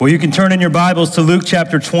Well, you can turn in your Bibles to Luke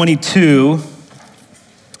chapter 22.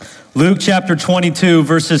 Luke chapter 22,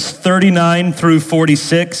 verses 39 through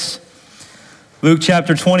 46. Luke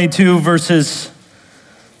chapter 22, verses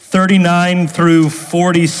 39 through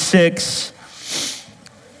 46.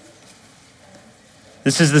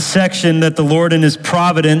 This is the section that the Lord in His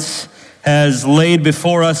providence has laid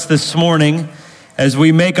before us this morning as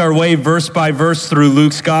we make our way verse by verse through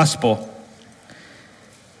Luke's gospel.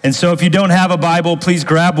 And so if you don't have a Bible, please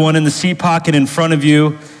grab one in the seat pocket in front of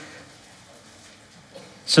you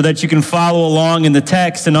so that you can follow along in the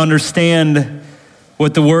text and understand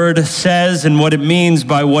what the Word says and what it means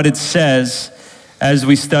by what it says as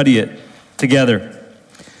we study it together.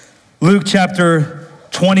 Luke chapter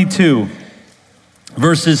 22,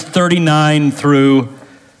 verses 39 through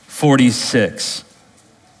 46.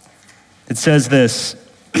 It says this,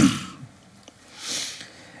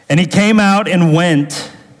 "And he came out and went,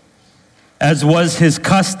 as was his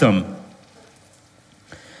custom,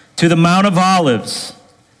 to the Mount of Olives,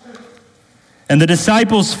 and the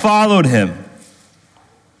disciples followed him.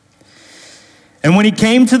 And when he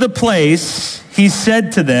came to the place, he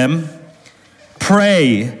said to them,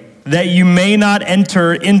 'Pray that you may not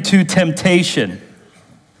enter into temptation.'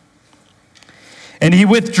 And he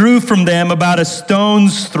withdrew from them about a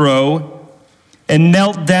stone's throw and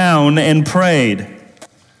knelt down and prayed,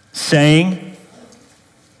 saying,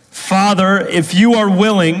 'Father, if you are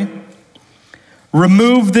willing,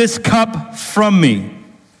 remove this cup from me.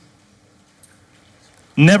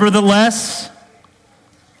 Nevertheless,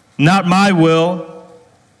 not my will,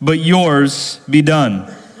 but yours be done.'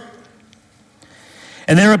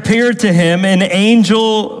 And there appeared to him an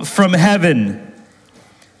angel from heaven,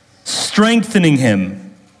 strengthening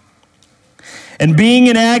him. And being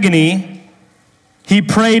in agony, he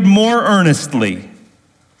prayed more earnestly.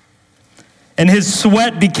 And his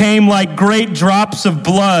sweat became like great drops of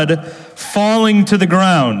blood falling to the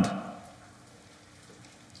ground.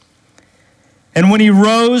 And when he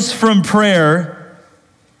rose from prayer,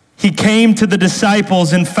 he came to the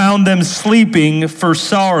disciples and found them sleeping for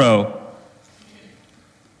sorrow.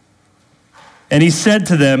 And he said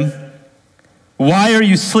to them, 'Why are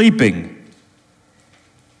you sleeping?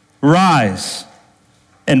 Rise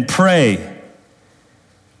and pray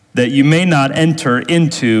that you may not enter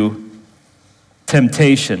into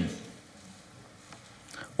temptation.'"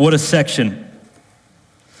 What a section.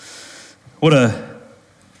 What a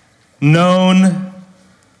known,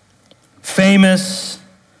 famous,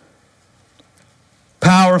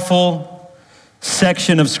 powerful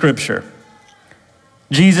section of Scripture.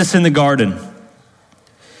 Jesus in the garden.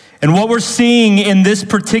 And what we're seeing in this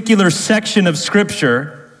particular section of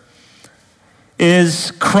Scripture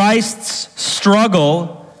is Christ's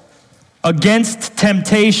struggle against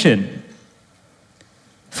temptation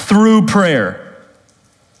through prayer.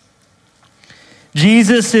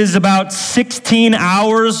 Jesus is about 16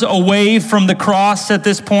 hours away from the cross at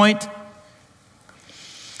this point.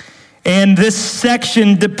 And this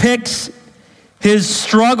section depicts his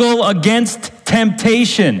struggle against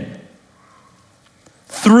temptation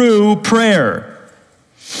through prayer.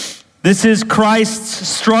 This is Christ's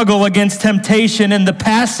struggle against temptation, and the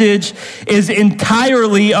passage is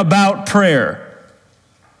entirely about prayer.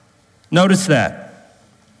 Notice that.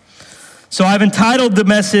 So I've entitled the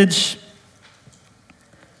message,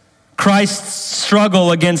 Christ's Struggle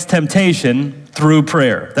Against Temptation Through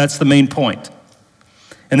Prayer. That's the main point.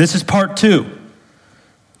 And this is part 2.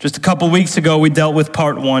 Just a couple weeks ago, we dealt with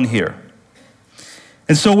part 1 here.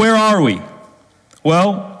 And so where are we?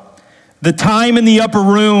 Well, the time in the upper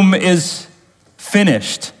room is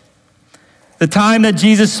finished. The time that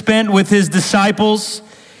Jesus spent with his disciples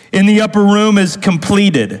in the upper room is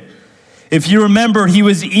completed. If you remember, he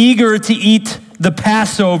was eager to eat the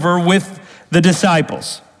Passover with the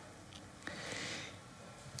disciples.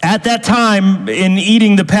 At that time, in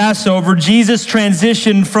eating the Passover, Jesus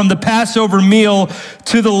transitioned from the Passover meal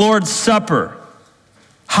to the Lord's Supper,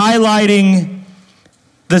 highlighting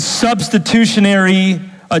the substitutionary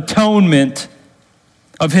atonement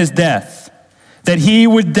of his death, that he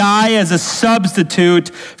would die as a substitute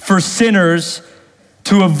for sinners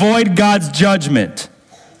to avoid God's judgment.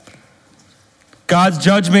 God's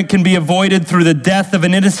judgment can be avoided through the death of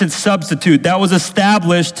an innocent substitute. That was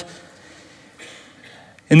established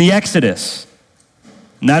in the Exodus.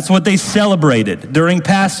 And that's what they celebrated during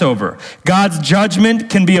Passover. God's judgment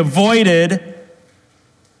can be avoided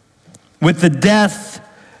with the death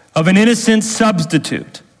of an innocent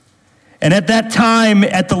substitute. And at that time,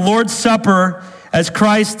 at the Lord's Supper, as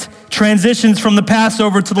Christ transitions from the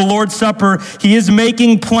Passover to the Lord's Supper, he is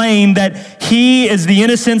making plain that he is the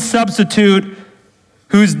innocent substitute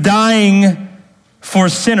who's dying for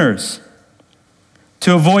sinners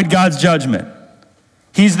to avoid God's judgment.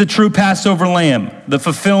 He's the true Passover lamb, the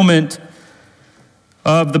fulfillment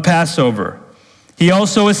of the Passover. He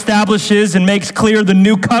also establishes and makes clear the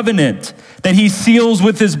new covenant that he seals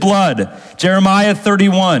with his blood. Jeremiah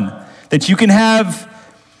 31, that you can have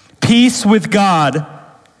peace with God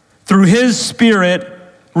through his Spirit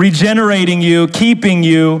regenerating you, keeping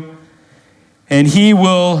you, and he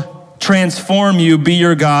will transform you, be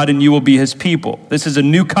your God, and you will be his people. This is a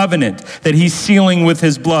new covenant that he's sealing with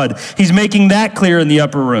his blood. He's making that clear in the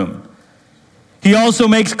upper room. He also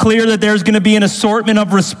makes clear that there's going to be an assortment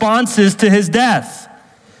of responses to his death.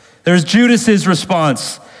 There's Judas's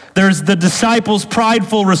response. There's the disciples'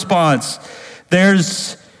 prideful response.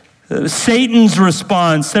 There's Satan's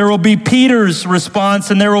response. There will be Peter's response,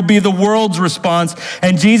 and there will be the world's response.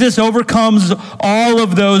 And Jesus overcomes all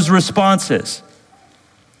of those responses.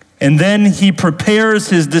 And then he prepares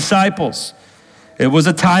his disciples. It was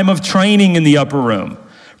a time of training in the upper room,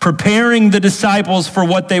 preparing the disciples for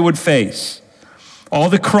what they would face, all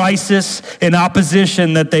the crisis and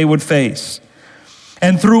opposition that they would face.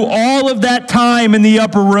 And through all of that time in the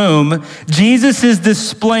upper room, Jesus is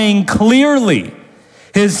displaying clearly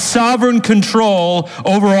his sovereign control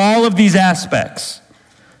over all of these aspects.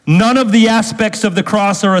 None of the aspects of the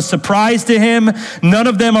cross are a surprise to him. None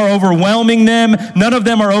of them are overwhelming them. None of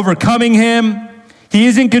them are overcoming him. He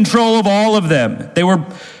is in control of all of them. They were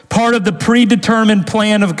part of the predetermined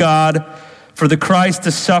plan of God for the Christ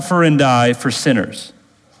to suffer and die for sinners.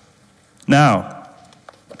 Now,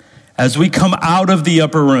 as we come out of the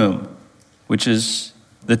upper room, which is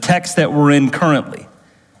the text that we're in currently,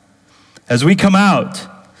 as we come out,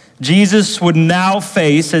 Jesus would now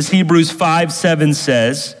face, as Hebrews 5:7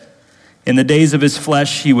 says, in the days of his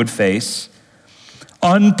flesh he would face,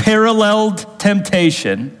 unparalleled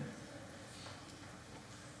temptation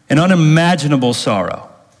and unimaginable sorrow.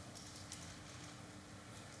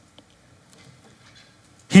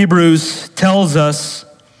 Hebrews tells us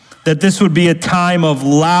that this would be a time of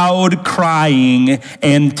loud crying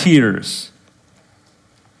and tears.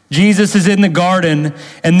 Jesus is in the garden,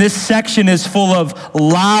 and this section is full of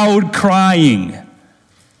loud crying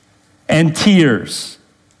and tears.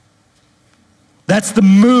 That's the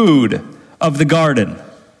mood of the garden.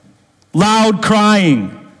 Loud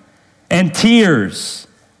crying and tears.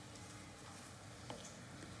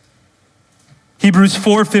 Hebrews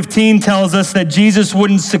 4:15 tells us that Jesus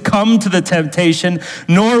wouldn't succumb to the temptation,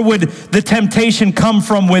 nor would the temptation come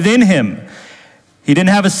from within him. He didn't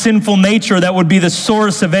have a sinful nature that would be the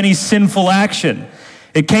source of any sinful action.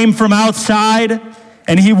 It came from outside,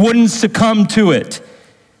 and he wouldn't succumb to it.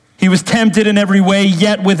 He was tempted in every way,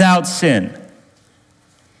 yet without sin.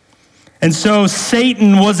 And so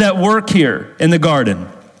Satan was at work here in the garden.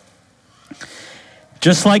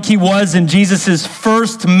 Just like he was in Jesus'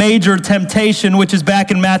 first major temptation, which is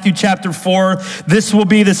back in Matthew chapter 4, this will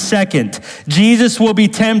be the second. Jesus will be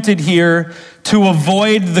tempted here to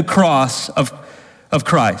avoid the cross of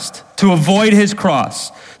Christ, to avoid his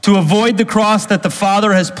cross, to avoid the cross that the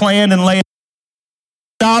Father has planned and laid,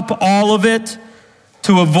 stop all of it,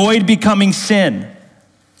 to avoid becoming sin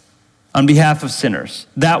on behalf of sinners.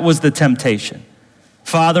 That was the temptation.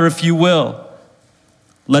 Father, if you will,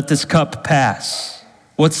 let this cup pass.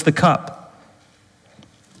 What's the cup?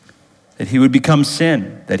 That he would become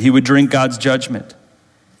sin, that he would drink God's judgment.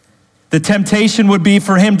 The temptation would be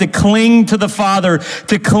for him to cling to the Father,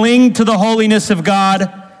 to cling to the holiness of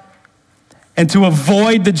God, and to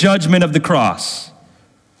avoid the judgment of the cross.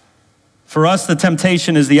 For us, the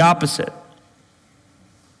temptation is the opposite,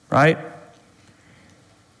 right?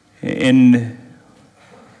 In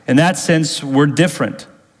that sense, we're different.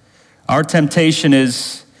 Our temptation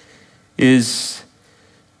is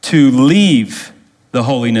to leave the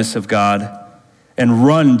holiness of God and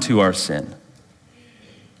run to our sin.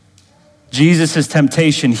 Jesus'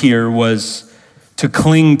 temptation here was to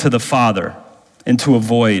cling to the Father and to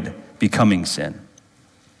avoid becoming sin.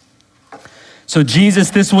 So Jesus,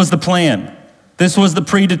 this was the plan. This was the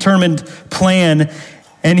predetermined plan,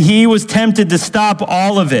 and he was tempted to stop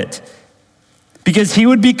all of it because he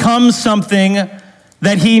would become something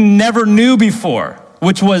that he never knew before,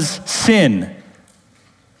 which was sin.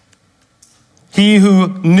 He who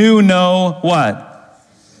knew no what?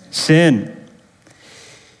 Sin.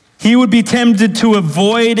 He would be tempted to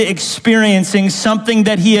avoid experiencing something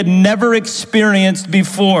that he had never experienced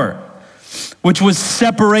before, which was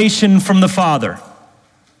separation from the Father.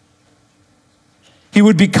 He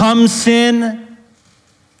would become sin,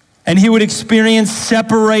 and he would experience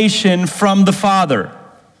separation from the Father.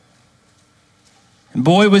 And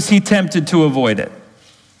boy, was he tempted to avoid it.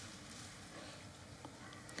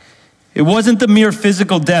 It wasn't the mere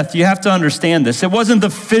physical death. You have to understand this. It wasn't the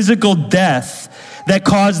physical death that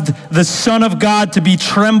caused the Son of God to be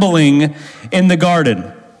trembling in the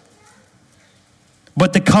garden,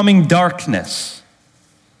 but the coming darkness,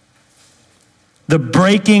 the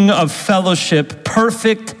breaking of fellowship,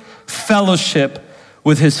 perfect fellowship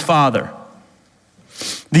with his Father,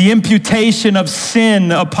 the imputation of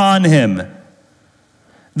sin upon him,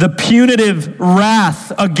 the punitive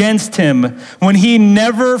wrath against him when he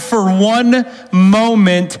never for one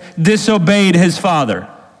moment disobeyed his Father.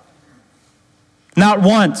 Not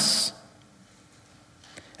once.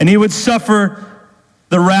 And he would suffer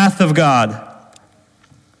the wrath of God.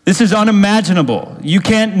 This is unimaginable. You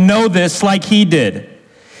can't know this like he did.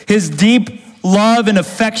 His deep love and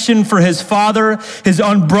affection for his Father, his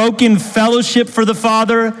unbroken fellowship for the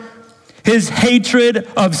Father, his hatred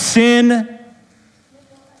of sin.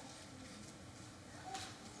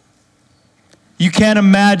 You can't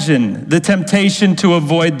imagine the temptation to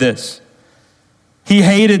avoid this. He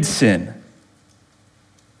hated sin.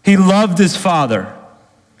 He loved his Father.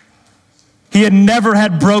 He had never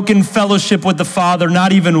had broken fellowship with the Father,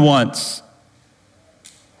 not even once.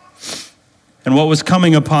 And what was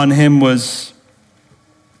coming upon him was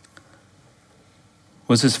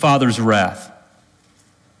his Father's wrath.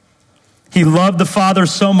 He loved the Father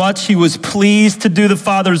so much, he was pleased to do the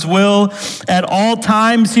Father's will. At all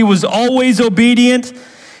times, he was always obedient,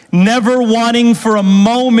 never wanting for a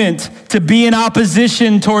moment to be in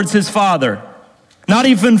opposition towards his Father. Not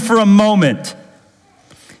even for a moment.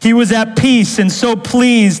 He was at peace and so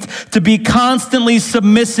pleased to be constantly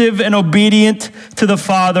submissive and obedient to the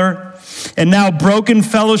Father. And now broken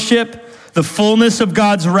fellowship, the fullness of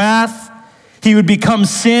God's wrath, he would become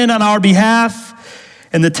sin on our behalf.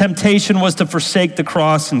 And the temptation was to forsake the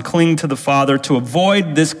cross and cling to the Father to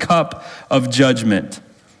avoid this cup of judgment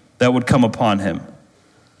that would come upon him.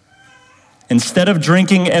 Instead of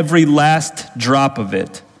drinking every last drop of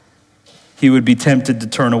it, he would be tempted to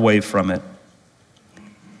turn away from it.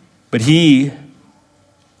 But he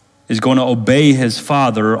is going to obey his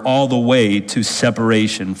Father all the way to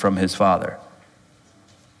separation from his Father.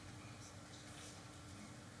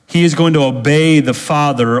 He is going to obey the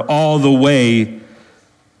Father all the way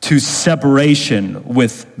to separation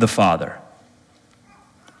with the Father.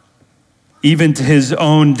 Even to his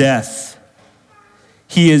own death.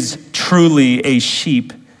 He is truly a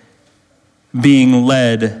sheep being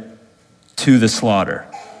led to the slaughter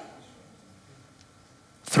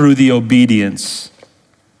through the obedience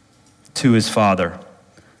to his Father.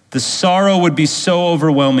 The sorrow would be so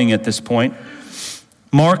overwhelming at this point.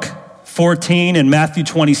 Mark 14 and Matthew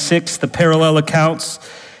 26, the parallel accounts,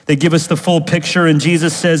 they give us the full picture, and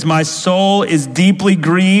Jesus says, "My soul is deeply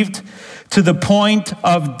grieved to the point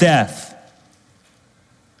of death."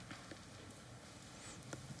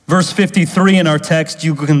 Verse 53 in our text,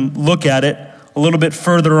 you can look at it a little bit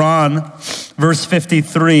further on. Verse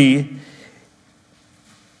 53,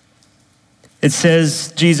 it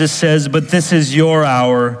says, Jesus says, "But this is your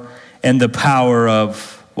hour and the power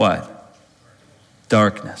of" what?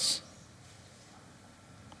 Darkness.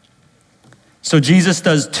 So Jesus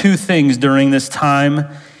does two things during this time.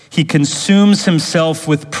 He consumes himself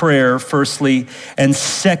with prayer, firstly, and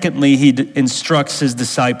secondly, he instructs his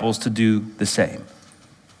disciples to do the same.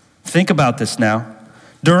 Think about this now.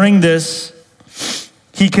 During this,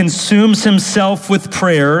 he consumes himself with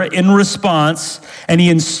prayer in response, and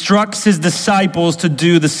he instructs his disciples to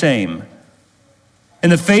do the same.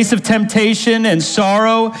 In the face of temptation and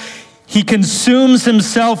sorrow, he consumes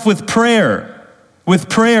himself with prayer.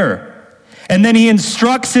 And then he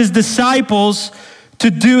instructs his disciples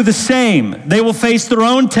to do the same. They will face their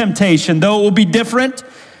own temptation, though it will be different.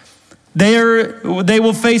 They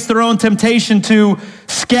will face their own temptation to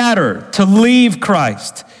scatter, to leave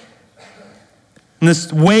Christ. In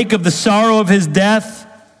this wake of the sorrow of his death,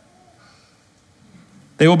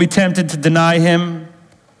 they will be tempted to deny him.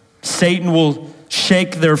 Satan will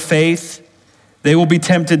shake their faith. They will be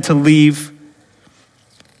tempted to leave.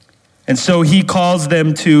 And so he calls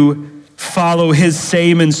them to follow his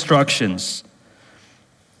same instructions.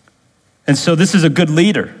 And so this is a good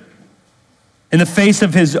leader. In the face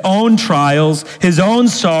of his own trials, his own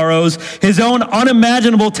sorrows, his own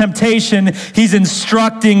unimaginable temptation, he's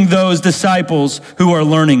instructing those disciples who are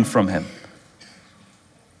learning from him.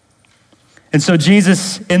 And so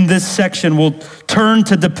Jesus, in this section, will turn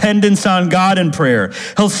to dependence on God in prayer.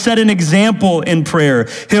 He'll set an example in prayer.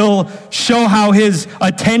 He'll show how his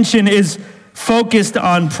attention is focused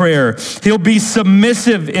on prayer. He'll be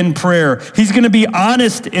submissive in prayer. He's going to be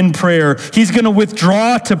honest in prayer. He's going to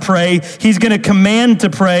withdraw to pray. He's going to command to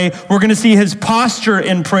pray. We're going to see his posture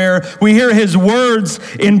in prayer. We hear his words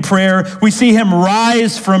in prayer. We see him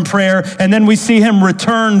rise from prayer, and then we see him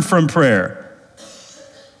return from prayer.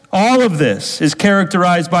 All of this is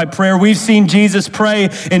characterized by prayer. We've seen Jesus pray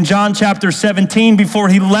in John chapter 17 before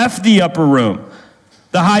he left the upper room,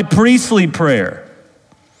 the high priestly prayer.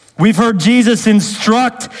 We've heard Jesus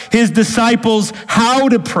instruct his disciples how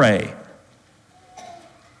to pray.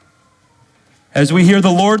 As we hear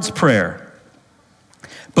the Lord's Prayer.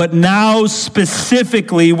 But now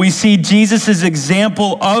specifically, we see Jesus'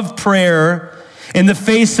 example of prayer in the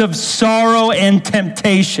face of sorrow and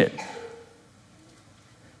temptation.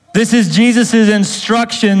 This is Jesus'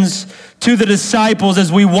 instructions to the disciples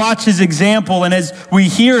as we watch his example and as we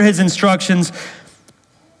hear his instructions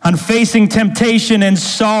on facing temptation and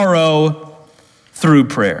sorrow through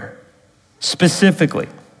prayer, specifically.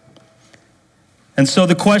 And so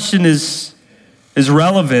the question is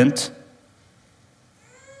relevant.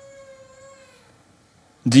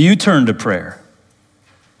 Do you turn to prayer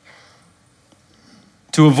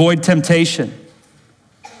to avoid temptation,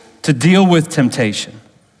 to deal with temptation,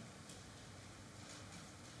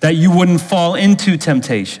 that you wouldn't fall into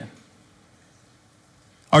temptation?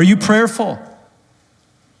 Are you prayerful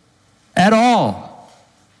at all?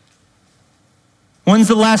 When's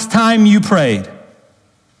the last time you prayed?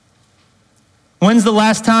 When's the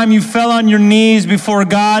last time you fell on your knees before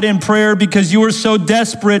God in prayer because you were so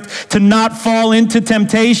desperate to not fall into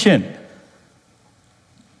temptation?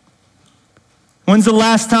 When's the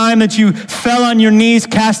last time that you fell on your knees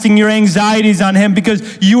casting your anxieties on him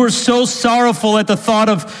because you were so sorrowful at the thought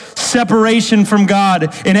of separation from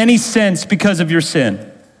God in any sense because of your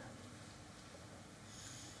sin?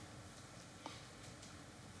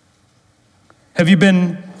 Have you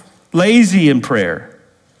been lazy in prayer?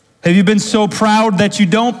 Have you been so proud that you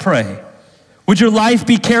don't pray? Would your life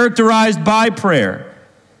be characterized by prayer?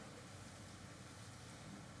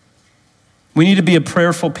 We need to be a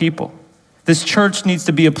prayerful people. This church needs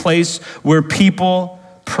to be a place where people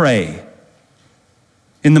pray.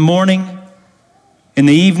 In the morning, in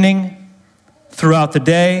the evening, throughout the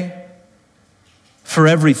day, for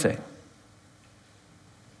everything.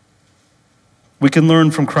 We can learn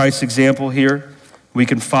from Christ's example here. We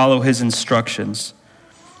can follow his instructions,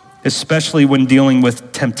 especially when dealing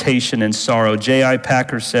with temptation and sorrow. J.I.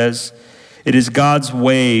 Packer says, "It is God's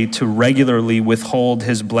way to regularly withhold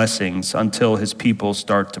his blessings until his people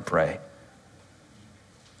start to pray."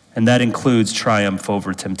 And that includes triumph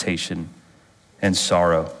over temptation and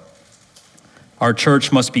sorrow. Our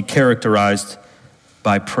church must be characterized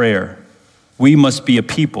by prayer. We must be a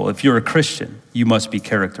people. If you're a Christian, you must be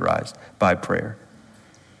characterized by prayer.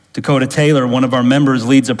 Dakota Taylor, one of our members,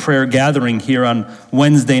 leads a prayer gathering here on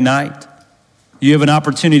Wednesday night. You have an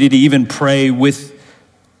opportunity to even pray with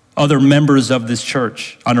other members of this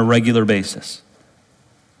church on a regular basis.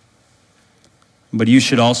 But you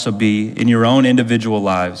should also be, in your own individual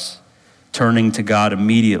lives, turning to God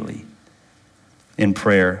immediately in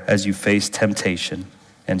prayer as you face temptation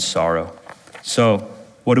and sorrow. So,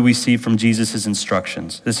 what do we see from Jesus'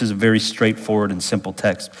 instructions? This is a very straightforward and simple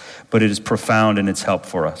text, but it is profound in its help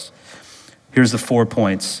for us. Here's the 4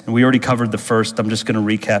 points. And we already covered the first. I'm just going to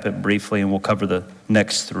recap it briefly, and we'll cover the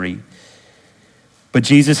next 3. But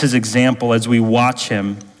Jesus' example, as we watch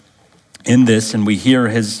him in this and we hear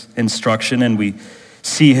his instruction and we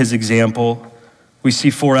see his example, we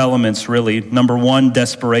see 4 elements really. Number 1,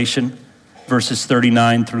 desperation, verses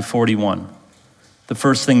 39 through 41. The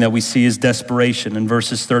first thing that we see is desperation in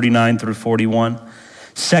verses 39 through 41.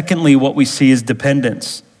 Secondly, what we see is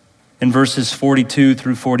dependence in verses 42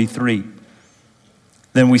 through 43.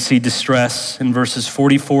 Then we see distress in verses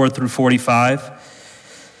 44 through 45.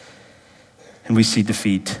 And we see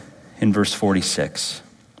defeat in verse 46.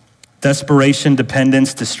 Desperation,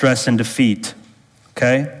 dependence, distress, and defeat.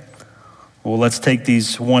 Okay? Well, let's take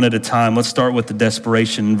these one at a time. Let's start with the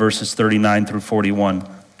desperation in verses 39 through 41.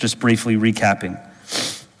 Just briefly recapping.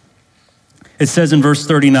 It says in verse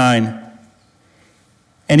 39,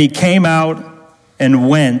 "And he came out and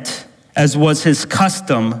went, as was his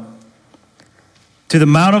custom, to the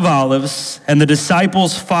Mount of Olives, and the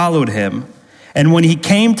disciples followed him. And when he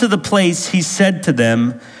came to the place, he said to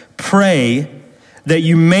them, 'Pray that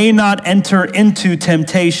you may not enter into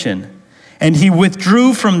temptation.' And he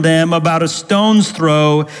withdrew from them about a stone's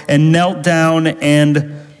throw and knelt down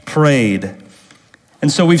and prayed."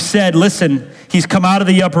 And so we've said, listen, he's come out of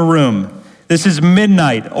the upper room. This is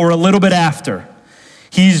midnight or a little bit after.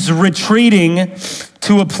 He's retreating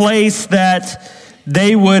to a place that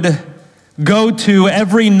they would go to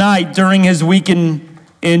every night during his week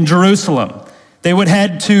in Jerusalem. They would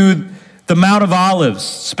head to the Mount of Olives.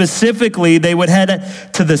 Specifically, they would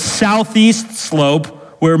head to the southeast slope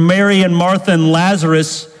where Mary and Martha and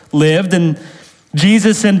Lazarus lived, and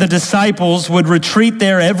Jesus and the disciples would retreat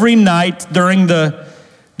there every night during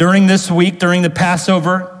this week, during the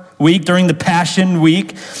Passover week, during the Passion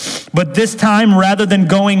week. But this time, rather than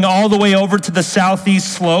going all the way over to the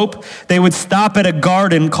southeast slope, they would stop at a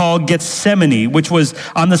garden called Gethsemane, which was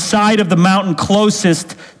on the side of the mountain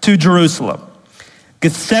closest to Jerusalem.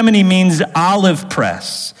 Gethsemane means olive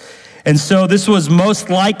press. And so this was most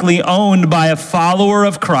likely owned by a follower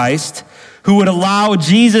of Christ who would allow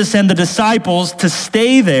Jesus and the disciples to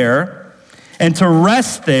stay there and to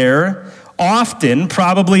rest there often,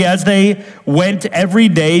 probably as they went every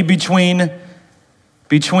day between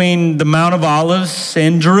the Mount of Olives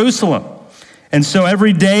and Jerusalem. And so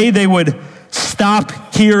every day they would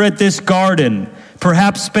stop here at this garden,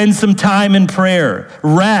 perhaps spend some time in prayer,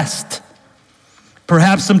 rest,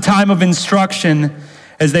 perhaps some time of instruction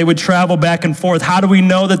as they would travel back and forth. How do we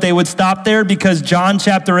know that they would stop there? Because John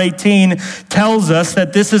chapter 18 tells us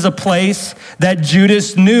that this is a place that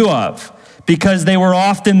Judas knew of, because they were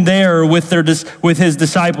often there with his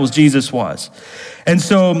disciples, Jesus was. And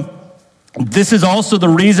so this is also the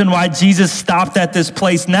reason why Jesus stopped at this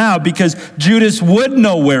place now, because Judas would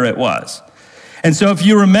know where it was. And so if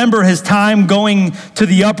you remember his time going to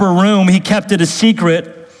the upper room, he kept it a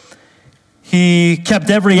secret. He kept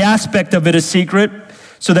every aspect of it a secret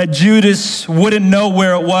so that Judas wouldn't know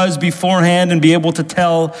where it was beforehand and be able to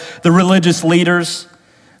tell the religious leaders.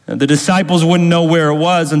 The disciples wouldn't know where it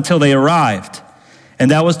was until they arrived.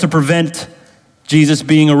 And that was to prevent Jesus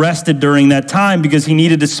being arrested during that time, because he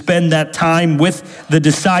needed to spend that time with the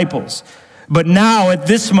disciples. But now, at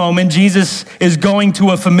this moment, Jesus is going to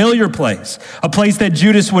a familiar place, a place that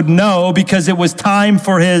Judas would know because it was time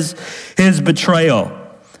for his betrayal.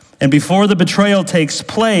 And before the betrayal takes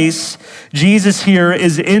place, Jesus here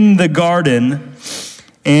is in the garden,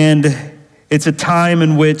 and it's a time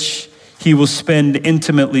in which he will spend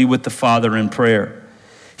intimately with the Father in prayer.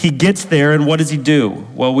 He gets there, and what does he do?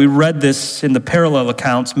 Well, we read this in the parallel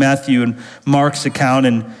accounts, Matthew and Mark's account,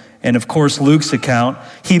 and of course Luke's account.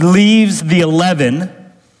 He leaves the 11.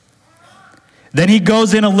 Then he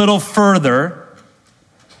goes in a little further.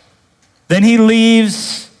 Then he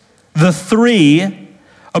leaves the 3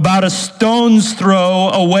 about a stone's throw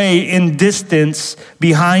away in distance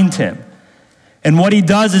behind him. And what he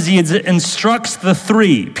does is he instructs the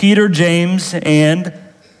 3, Peter, James, and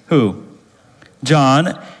who?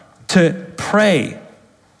 John, to pray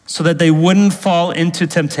so that they wouldn't fall into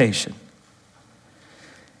temptation.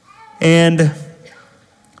 And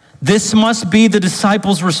this must be the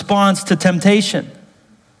disciples' response to temptation.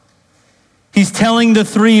 He's telling the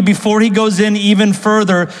 3 before he goes in even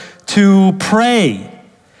further to pray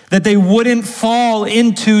that they wouldn't fall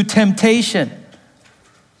into temptation.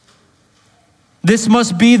 This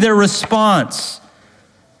must be their response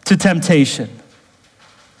to temptation.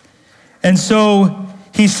 And so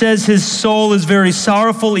he says his soul is very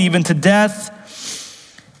sorrowful, even to death.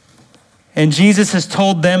 And Jesus has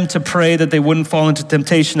told them to pray that they wouldn't fall into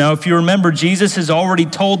temptation. Now, if you remember, Jesus has already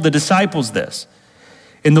told the disciples this.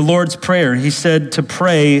 In the Lord's Prayer, he said to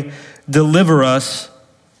pray, deliver us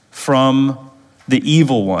from the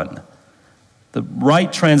evil one. The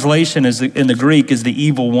right translation is in the Greek is the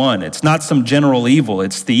evil one. It's not some general evil.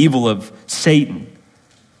 It's the evil of Satan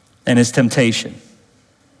and his temptation.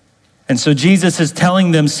 And so Jesus is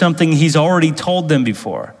telling them something he's already told them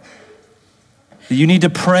before. You need to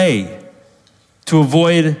pray to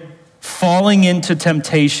avoid falling into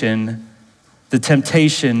temptation, the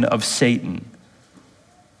temptation of Satan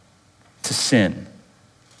to sin.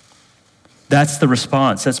 That's the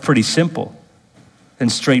response. That's pretty simple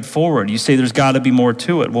and straightforward. You say there's got to be more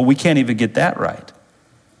to it. Well, we can't even get that right.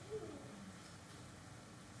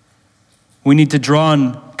 We need to draw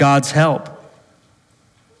on God's help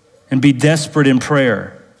and be desperate in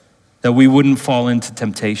prayer that we wouldn't fall into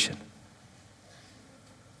temptation.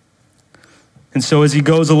 And so as he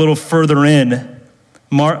goes a little further in,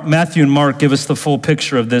 Matthew and Mark give us the full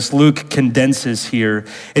picture of this. Luke condenses here.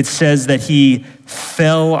 It says that he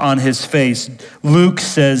fell on his face. Luke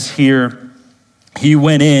says here, he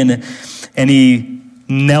went in and he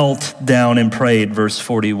knelt down and prayed, verse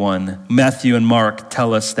 41. Matthew and Mark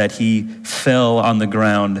tell us that he fell on the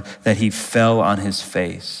ground, that he fell on his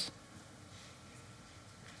face.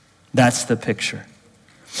 That's the picture.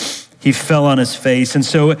 He fell on his face. And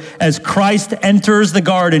so as Christ enters the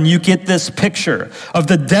garden, you get this picture of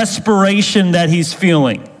the desperation that he's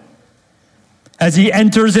feeling. As he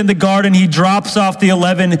enters in the garden, he drops off the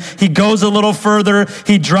 11. He goes a little further.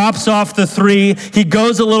 He drops off the 3. He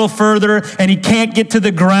goes a little further, and he can't get to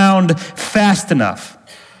the ground fast enough.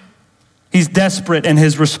 He's desperate, and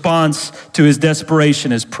his response to his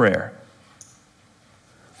desperation is prayer.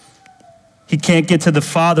 He can't get to the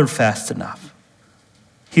Father fast enough.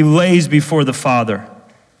 He lays before the Father.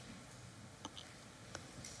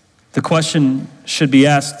 The question should be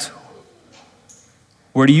asked,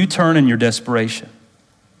 where do you turn in your desperation?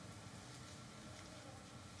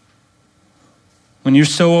 When you're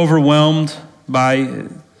so overwhelmed by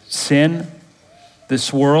sin,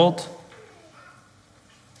 this world,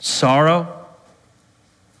 sorrow,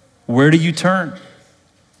 where do you turn?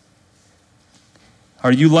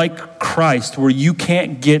 Are you like Christ, where you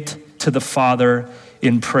can't get to the Father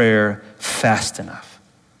in prayer fast enough?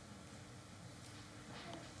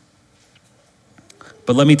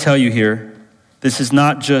 But let me tell you here, this is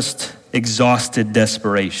not just exhausted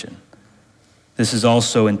desperation. This is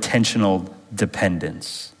also intentional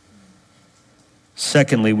dependence.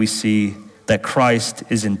 Secondly, we see that Christ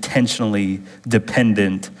is intentionally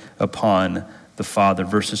dependent upon the Father.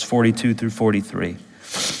 Verses 42 through 43.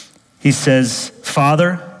 He says,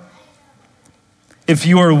 Father, if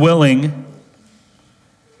you are willing,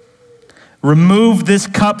 remove this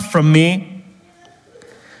cup from me.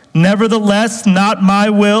 Nevertheless, not my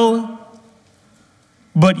will,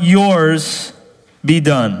 but yours be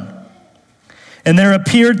done. And there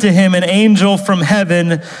appeared to him an angel from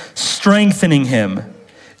heaven strengthening him.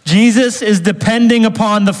 Jesus is depending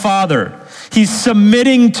upon the Father. He's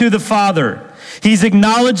submitting to the Father. He's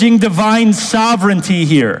acknowledging divine sovereignty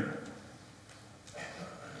here.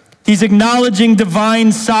 He's acknowledging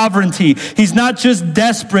divine sovereignty. He's not just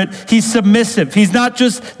desperate, he's submissive. He's not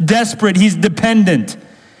just desperate, he's dependent.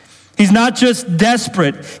 He's not just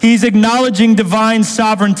desperate, he's acknowledging divine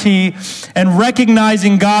sovereignty and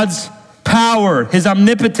recognizing God's power, his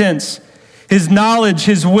omnipotence, his knowledge,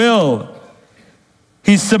 his will.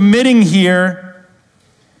 He's submitting here.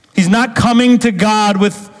 He's not coming to God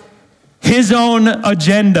with his own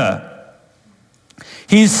agenda.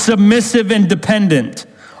 He's submissive and dependent.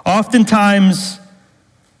 Oftentimes,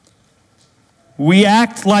 we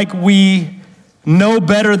act like we know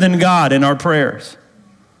better than God in our prayers,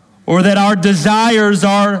 or that our desires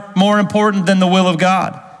are more important than the will of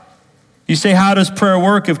God. You say, how does prayer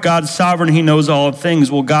work? If God's sovereign, he knows all things.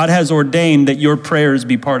 Well, God has ordained that your prayers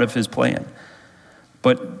be part of his plan.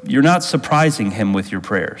 But you're not surprising him with your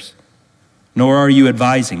prayers, nor are you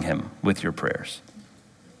advising him with your prayers.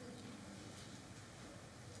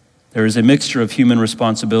 There is a mixture of human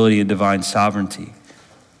responsibility and divine sovereignty.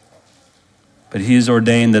 But he has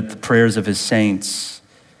ordained that the prayers of his saints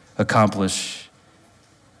accomplish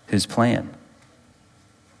his plan.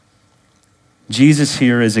 Jesus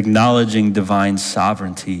here is acknowledging divine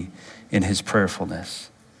sovereignty in his prayerfulness.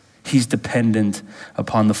 He's dependent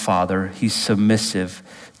upon the Father. He's submissive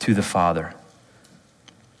to the Father.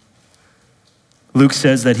 Luke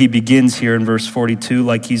says that he begins here in verse 42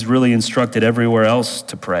 like he's really instructed everywhere else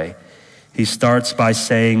to pray. He starts by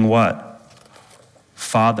saying what?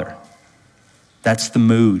 Father. That's the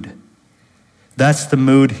mood. That's the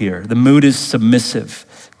mood here. The mood is submissive,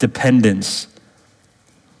 dependence.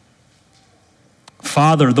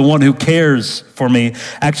 Father, the one who cares for me.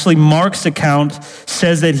 Actually, Mark's account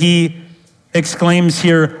says that he exclaims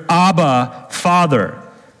here, Abba, Father,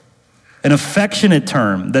 an affectionate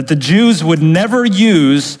term that the Jews would never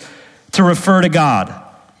use to refer to God.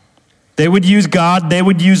 They would use God, they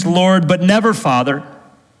would use Lord, but never Father.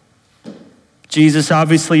 Jesus,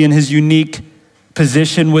 obviously in his unique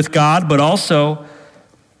position with God, but also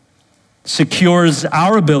secures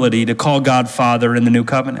our ability to call God Father in the new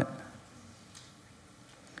covenant.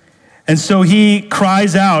 And so he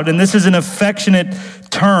cries out, and this is an affectionate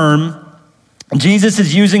term. Jesus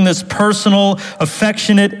is using this personal,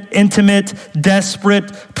 affectionate, intimate,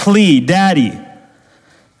 desperate plea, Daddy,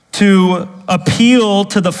 to appeal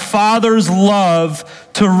to the Father's love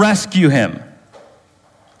to rescue him.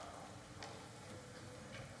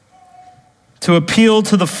 To appeal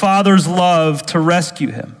to the Father's love to rescue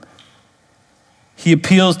him. He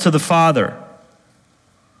appeals to the Father.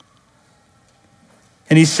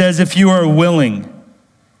 And he says, if you are willing,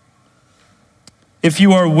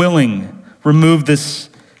 remove this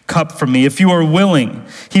cup from me. If you are willing,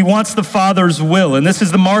 he wants the Father's will. And this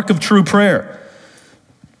is the mark of true prayer.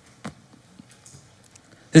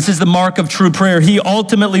 This is the mark of true prayer. He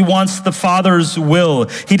ultimately wants the Father's will.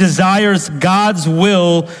 He desires God's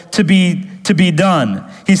will to be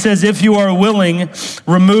done. He says, if you are willing,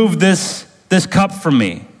 remove this cup from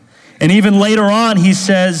me. And even later on, he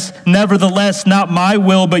says, nevertheless, not my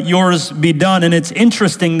will, but yours be done. And it's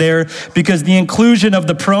interesting there because the inclusion of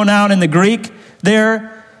the pronoun in the Greek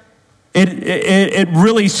there, it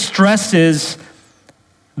really stresses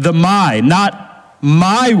the my, not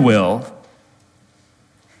my will,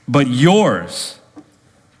 but yours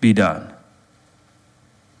be done.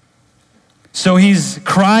 So he's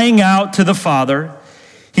crying out to the Father.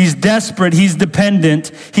 He's desperate, he's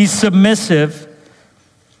dependent, he's submissive.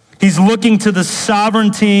 He's looking to the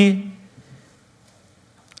sovereignty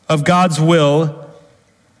of God's will,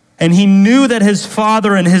 and he knew that his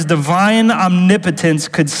Father and his divine omnipotence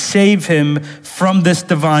could save him from this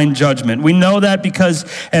divine judgment. We know that because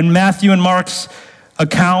in Matthew and Mark's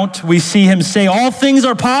account, we see him say, all things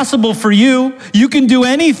are possible for you. You can do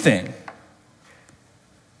anything.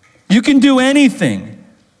 You can do anything.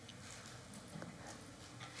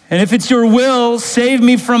 And if it's your will, save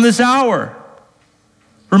me from this hour.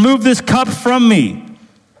 Remove this cup from me.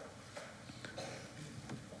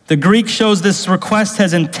 The Greek shows this request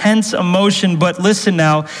has intense emotion, but listen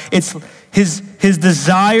now, it's his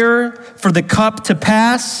desire for the cup to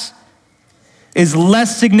pass is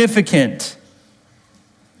less significant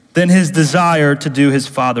than his desire to do his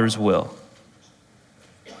Father's will.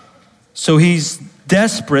 So he's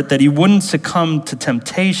desperate that he wouldn't succumb to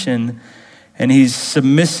temptation, and he's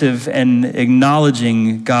submissive and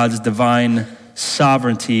acknowledging God's divine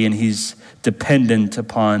sovereignty, and he's dependent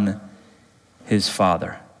upon his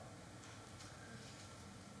Father.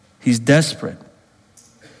 He's desperate.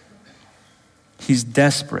 He's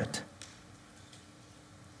desperate.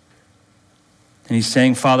 And he's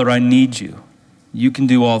saying, Father, I need you. You can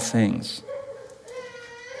do all things.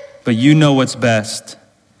 But you know what's best,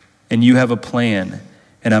 and you have a plan,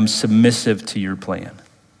 and I'm submissive to your plan.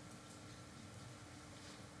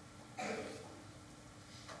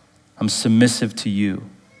 I'm submissive to you.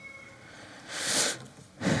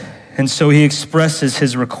 And so he expresses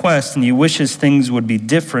his request, and he wishes things would be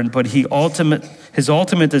different, but his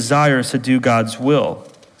ultimate desire is to do God's will.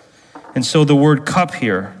 And so the word cup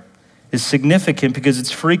here is significant because it's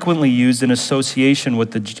frequently used in association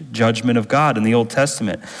with the judgment of God in the Old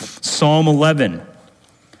Testament. Psalm 11,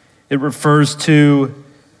 it refers to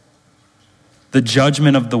the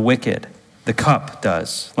judgment of the wicked. The cup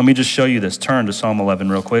does. Let me just show you this. Turn to Psalm 11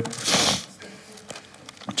 real quick.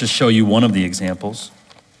 Just show you one of the examples.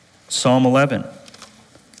 Psalm 11.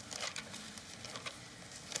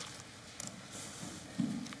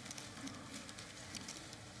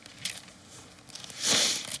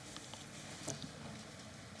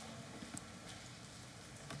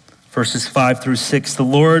 Verses 5 through 6. The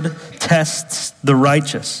Lord tests the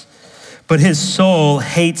righteous, but his soul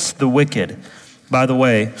hates the wicked. By the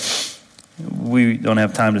way, we don't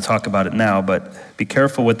have time to talk about it now, but be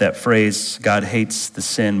careful with that phrase, God hates the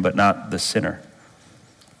sin, but not the sinner.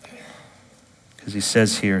 Because he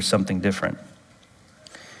says here something different.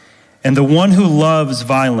 And the one who loves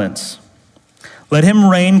violence, let him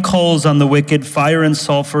rain coals on the wicked, fire and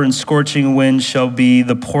sulfur and scorching wind shall be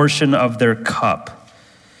the portion of their cup.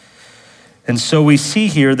 And so we see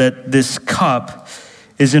here that this cup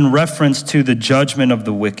is in reference to the judgment of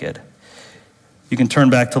the wicked. You can turn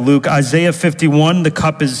back to Luke. Isaiah 51, the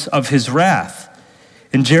cup is of his wrath.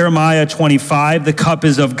 In Jeremiah 25, the cup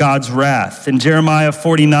is of God's wrath. In Jeremiah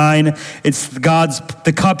 49,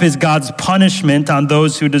 the cup is God's punishment on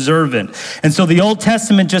those who deserve it. And so the Old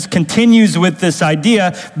Testament just continues with this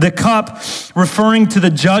idea, the cup referring to the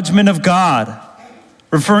judgment of God,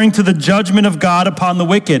 referring to the judgment of God upon the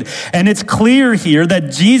wicked. And it's clear here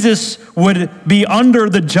that Jesus would be under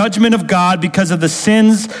the judgment of God because of the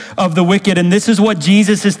sins of the wicked. And this is what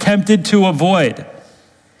Jesus is tempted to avoid.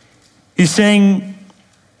 He's saying,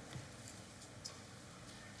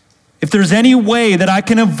 if there's any way that I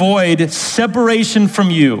can avoid separation from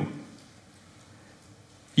you,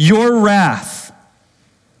 your wrath,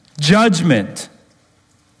 judgment,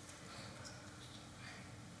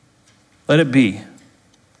 let it be.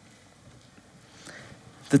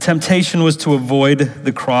 The temptation was to avoid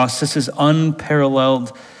the cross. This is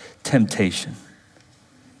unparalleled temptation.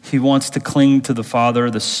 He wants to cling to the Father.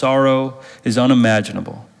 The sorrow is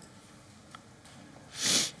unimaginable.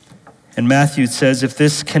 And Matthew says, if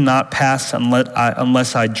this cannot pass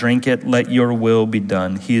unless I drink it, let your will be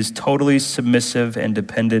done. He is totally submissive and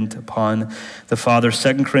dependent upon the Father.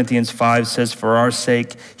 2 Corinthians 5 says, for our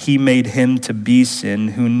sake, he made him to be sin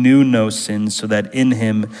who knew no sin, so that in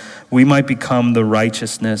him we might become the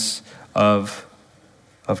righteousness of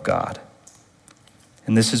God.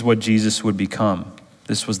 And this is what Jesus would become.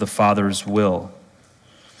 This was the Father's will.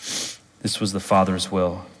 This was the Father's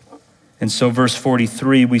will. And so verse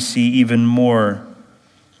 43, we see even more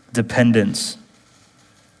dependence,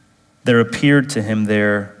 there appeared to him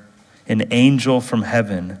there an angel from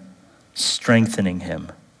heaven strengthening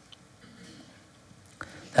him.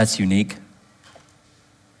 That's unique.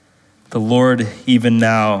 The Lord, even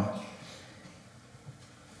now,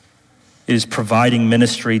 is providing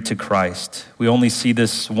ministry to Christ. We only see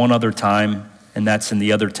this one other time, and that's in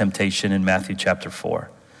the other temptation in Matthew chapter 4.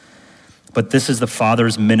 But this is the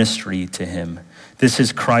Father's ministry to him. This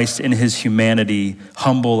is Christ in his humanity,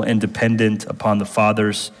 humble and dependent upon the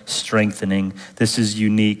Father's strengthening. This is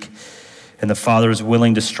unique. And the Father is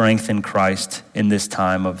willing to strengthen Christ in this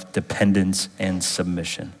time of dependence and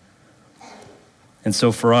submission. And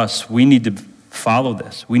so for us, we need to follow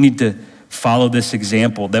this. We need to follow this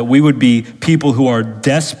example, that we would be people who are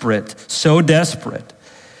desperate, so desperate,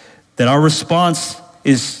 that our response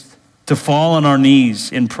is to fall on our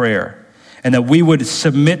knees in prayer, and that we would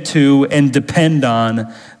submit to and depend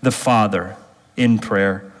on the Father in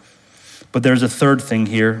prayer. But there's a third thing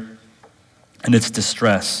here, and it's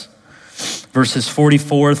distress. Verses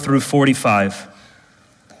 44 through 45.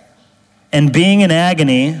 And being in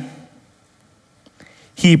agony,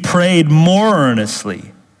 he prayed more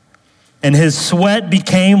earnestly, and his sweat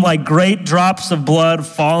became like great drops of blood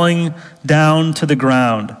falling down to the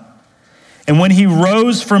ground. And when he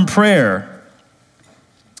rose from prayer,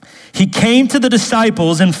 he came to the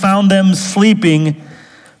disciples and found them sleeping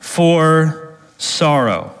for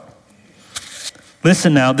sorrow.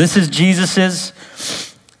 Listen now, this is Jesus's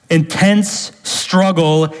intense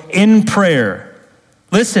struggle in prayer.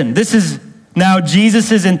 Listen, this is now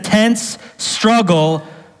Jesus's intense struggle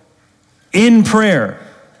in prayer.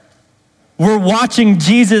 We're watching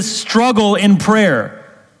Jesus struggle in prayer,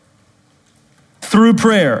 through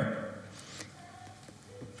prayer.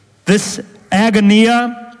 This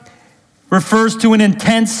agonia refers to an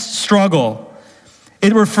intense struggle.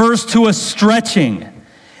 It refers to a stretching.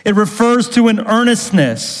 It refers to an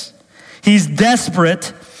earnestness. He's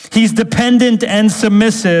desperate, he's dependent and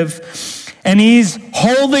submissive, and he's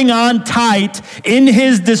holding on tight in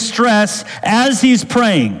his distress as he's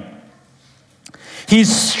praying.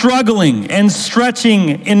 He's struggling and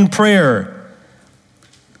stretching in prayer.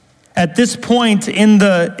 At this point in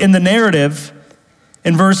the narrative,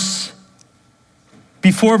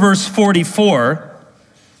 before verse 44,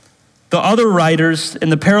 the other writers in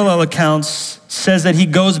the parallel accounts says that he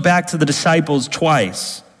goes back to the disciples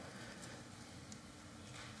twice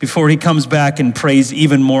before he comes back and prays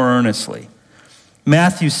even more earnestly.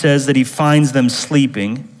 Matthew says that he finds them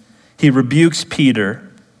sleeping. He rebukes Peter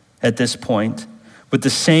at this point with the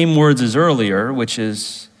same words as earlier, which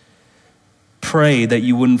is, pray that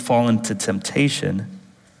you wouldn't fall into temptation.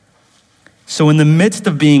 So in the midst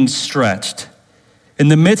of being stretched, in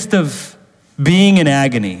the midst of being in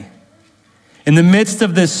agony, in the midst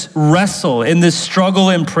of this wrestle, in this struggle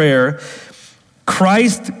in prayer,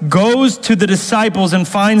 Christ goes to the disciples and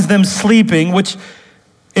finds them sleeping, which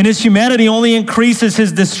in his humanity only increases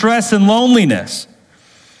his distress and loneliness.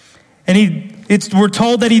 And we're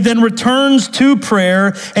told that he then returns to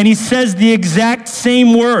prayer and he says the exact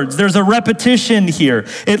same words. There's a repetition here.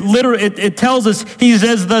 It tells us he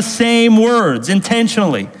says the same words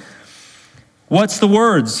intentionally. What's the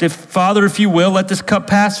words? Father, if you will, let this cup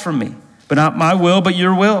pass from me, but not my will, but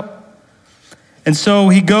your will. And so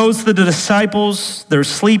he goes to the disciples, they're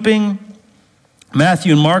sleeping.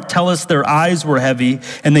 Matthew and Mark tell us their eyes were heavy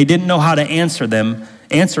and they didn't know how to answer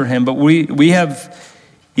him, but we have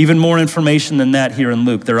even more information than that here in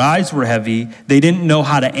Luke. Their eyes were heavy, they didn't know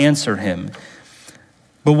how to answer him.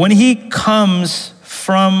 But when he comes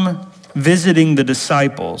from visiting the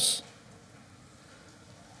disciples,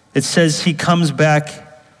 it says he comes back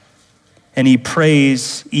and he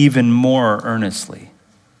prays even more earnestly.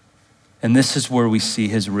 And this is where we see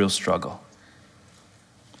his real struggle.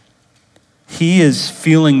 He is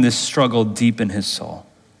feeling this struggle deep in his soul.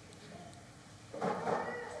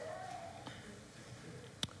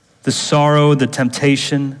 The sorrow, the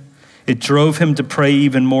temptation, it drove him to pray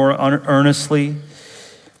even more earnestly.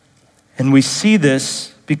 And we see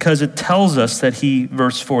this because it tells us that he,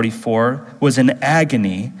 verse 44, was in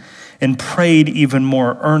agony and prayed even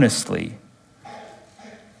more earnestly.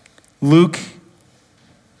 Luke,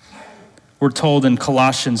 we're told in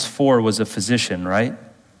Colossians 4, was a physician, right?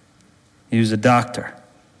 He was a doctor,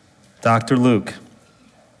 Dr. Luke.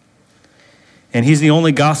 And he's the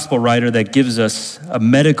only gospel writer that gives us a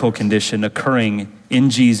medical condition occurring in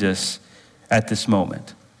Jesus at this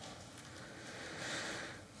moment.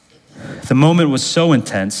 The moment was so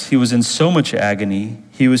intense. He was in so much agony.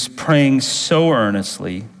 He was praying so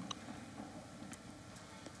earnestly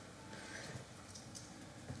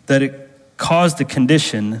that it caused a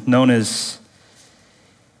condition known as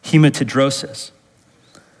hematidrosis,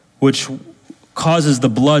 which causes the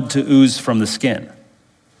blood to ooze from the skin.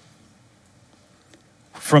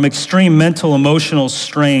 From extreme mental, emotional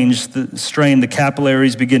strain, the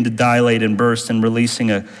capillaries begin to dilate and burst and releasing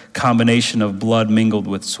a combination of blood mingled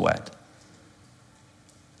with sweat.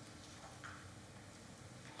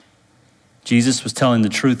 Jesus was telling the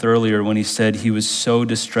truth earlier when he said he was so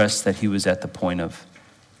distressed that he was at the point of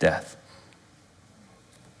death.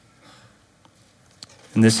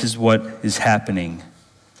 And this is what is happening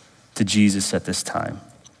to Jesus at this time.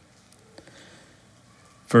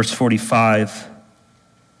 Verse 45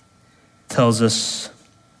 tells us,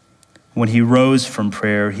 when he rose from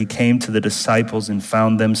prayer, he came to the disciples and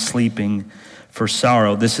found them sleeping for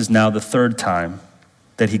sorrow. This is now the third time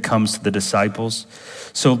that he comes to the disciples.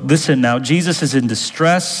 So listen now, Jesus is in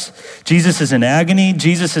distress. Jesus is in agony.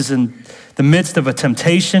 Jesus is in the midst of a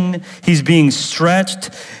temptation. He's being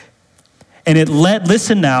stretched. And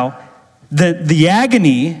listen now, the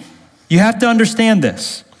agony, you have to understand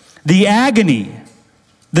this. The agony,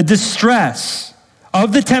 the distress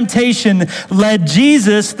of the temptation led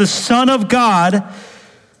Jesus, the Son of God,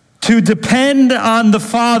 to depend on the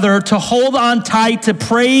Father, to hold on tight, to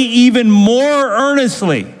pray even more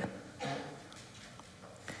earnestly.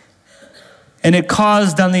 And it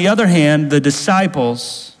caused, on the other hand, the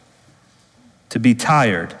disciples to be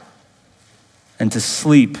tired and to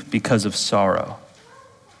sleep because of sorrow.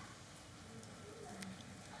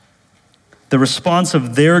 The response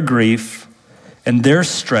of their grief and their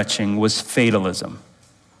stretching was fatalism.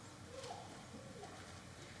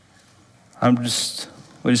 We're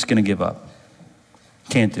just going to give up.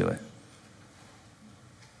 Can't do it.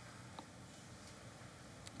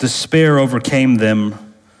 Despair overcame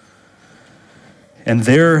them, and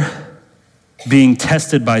their being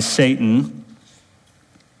tested by Satan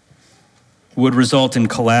would result in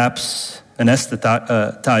collapse,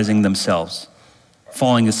 anesthetizing themselves,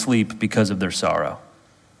 falling asleep because of their sorrow.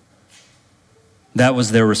 That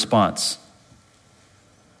was their response.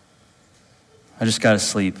 I just got to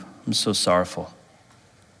sleep. I'm so sorrowful.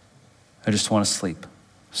 I just want to sleep.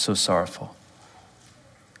 So sorrowful.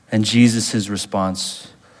 And Jesus'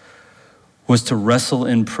 response was to wrestle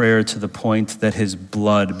in prayer to the point that his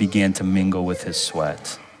blood began to mingle with his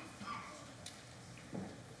sweat.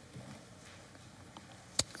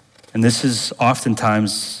 And this is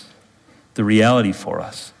oftentimes the reality for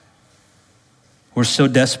us. We're so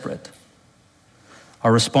desperate.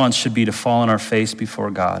 Our response should be to fall on our face before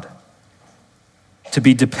God, to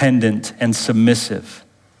be dependent and submissive,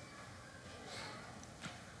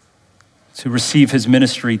 to receive his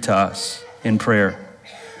ministry to us in prayer.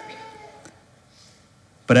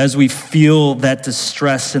 But as we feel that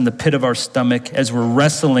distress in the pit of our stomach, as we're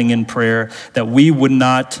wrestling in prayer, that we would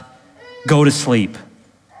not go to sleep,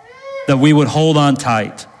 that we would hold on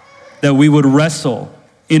tight, that we would wrestle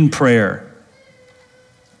in prayer.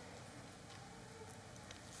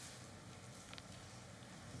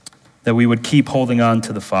 That we would keep holding on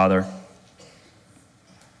to the Father.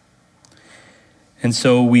 And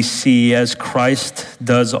so we see as Christ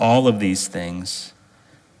does all of these things,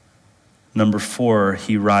 number 4,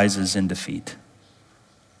 he rises in defeat.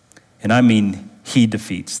 And I mean, he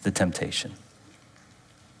defeats the temptation.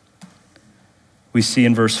 We see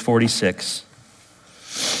in verse 46,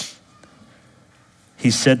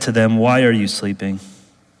 he said to them, "Why are you sleeping?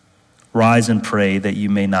 Rise and pray that you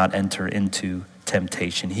may not enter into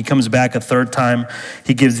temptation." He comes back a third time.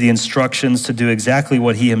 He gives the instructions to do exactly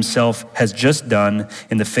what he himself has just done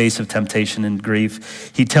in the face of temptation and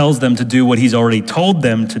grief. He tells them to do what he's already told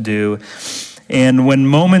them to do. And when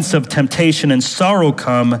moments of temptation and sorrow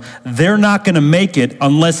come, they're not going to make it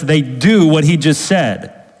unless they do what he just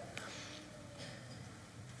said.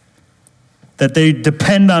 That they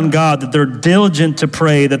depend on God, that they're diligent to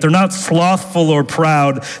pray, that they're not slothful or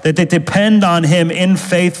proud, that they depend on him in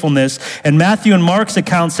faithfulness. And Matthew and Mark's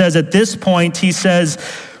account says at this point, he says,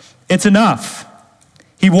 it's enough.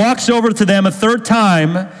 He walks over to them a third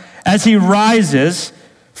time as he rises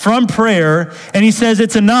from prayer, and he says,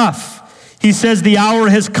 it's enough. He says, the hour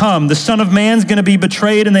has come. The Son of Man's going to be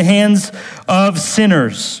betrayed in the hands of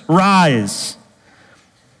sinners. Rise.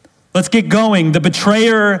 Let's get going. The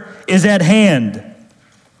betrayer is at hand.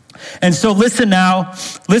 And so listen now,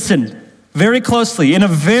 listen very closely. In a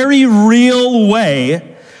very real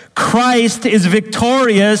way, Christ is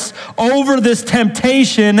victorious over this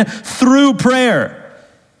temptation through prayer.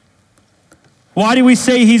 Why do we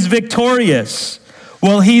say he's victorious?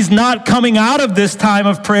 Well, he's not coming out of this time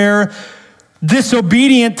of prayer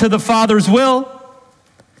disobedient to the Father's will.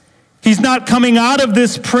 He's not coming out of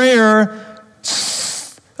this prayer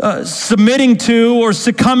submitting to or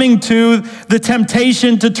succumbing to the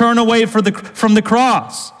temptation to turn away from the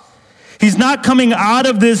cross. He's not coming out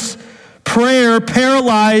of this prayer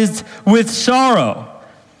paralyzed with sorrow.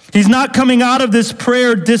 He's not coming out of this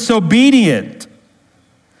prayer disobedient.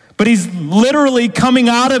 But he's literally coming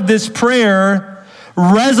out of this prayer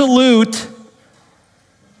resolute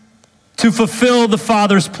to fulfill the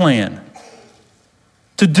Father's plan,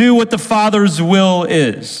 to do what the Father's will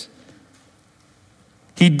is.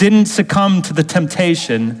 He didn't succumb to the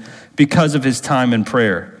temptation because of his time in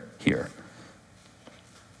prayer here.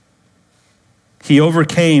 He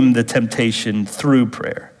overcame the temptation through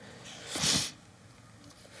prayer.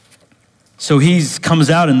 So he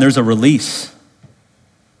comes out and there's a release.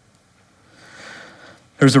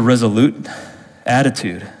 There's a resolute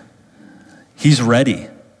attitude. He's ready.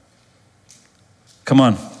 Come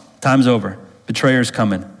on, time's over. Betrayer's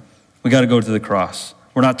coming. We got to go to the cross.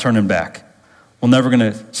 We're not turning back. We're never going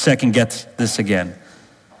to second guess this again.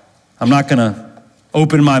 I'm not going to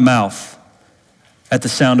open my mouth at the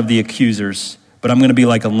sound of the accusers, but I'm going to be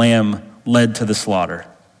like a lamb led to the slaughter.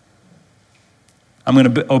 I'm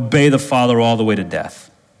going to obey the Father all the way to death.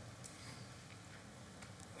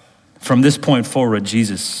 From this point forward,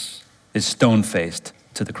 Jesus is stone-faced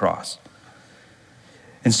to the cross.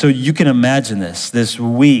 And so you can imagine this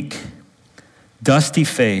weak,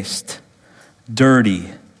 dusty-faced, dirty,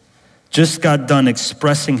 just got done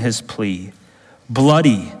expressing his plea,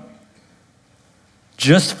 bloody,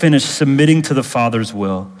 just finished submitting to the Father's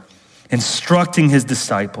will, instructing his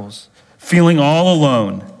disciples, feeling all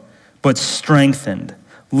alone, but strengthened,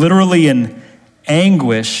 literally in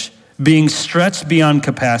anguish, being stretched beyond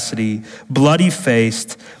capacity,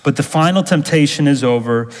 bloody-faced, but the final temptation is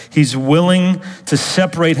over. He's willing to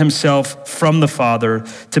separate himself from the Father,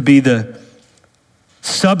 to be the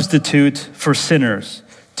substitute for sinners,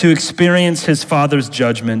 to experience his Father's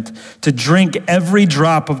judgment, to drink every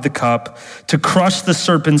drop of the cup, to crush the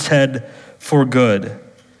serpent's head for good.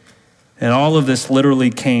 And all of this literally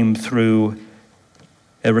came through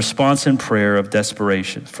a response in prayer of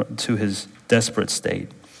desperation to his desperate state,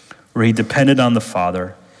 where he depended on the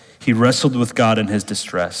Father. He wrestled with God in his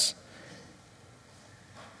distress,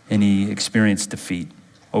 and he experienced defeat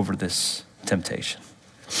over this temptation.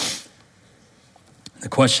 The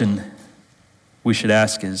question we should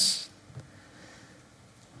ask is,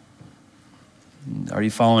 are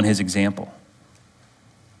you following his example?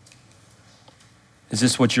 Is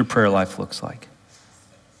this what your prayer life looks like?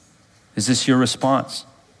 Is this your response?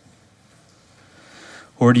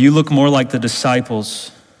 Or do you look more like the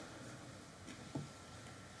disciples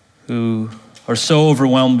who are so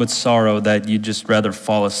overwhelmed with sorrow that you'd just rather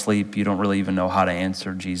fall asleep? You don't really even know how to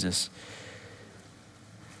answer Jesus.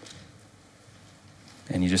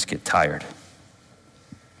 And you just get tired.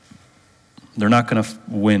 They're not going to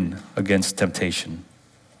win against temptation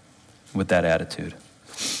with that attitude.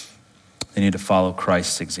 They need to follow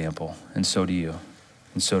Christ's example, and so do you,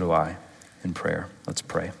 and so do I in prayer. Let's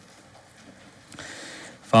pray.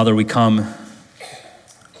 Father, we come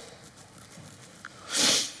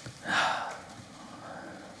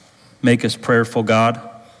make us prayerful, God.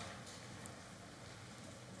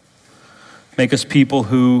 Make us people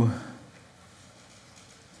who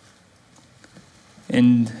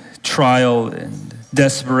in trial and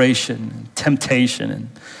desperation and temptation and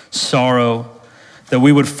sorrow, that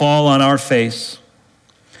we would fall on our face,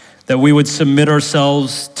 that we would submit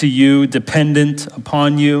ourselves to you, dependent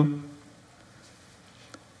upon you.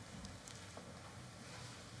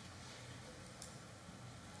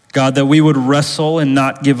 God, that we would wrestle and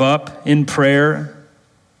not give up in prayer,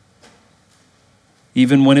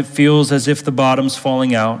 even when it feels as if the bottom's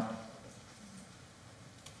falling out.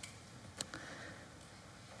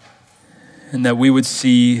 And that we would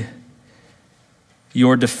see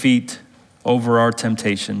your defeat over our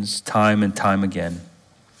temptations time and time again.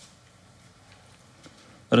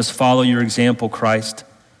 Let us follow your example, Christ.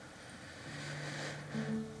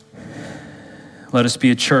 Let us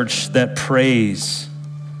be a church that prays.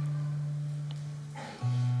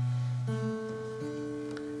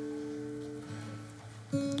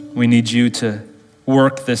 We need you to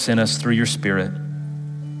work this in us through your Spirit.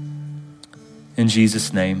 In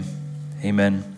Jesus' name, amen.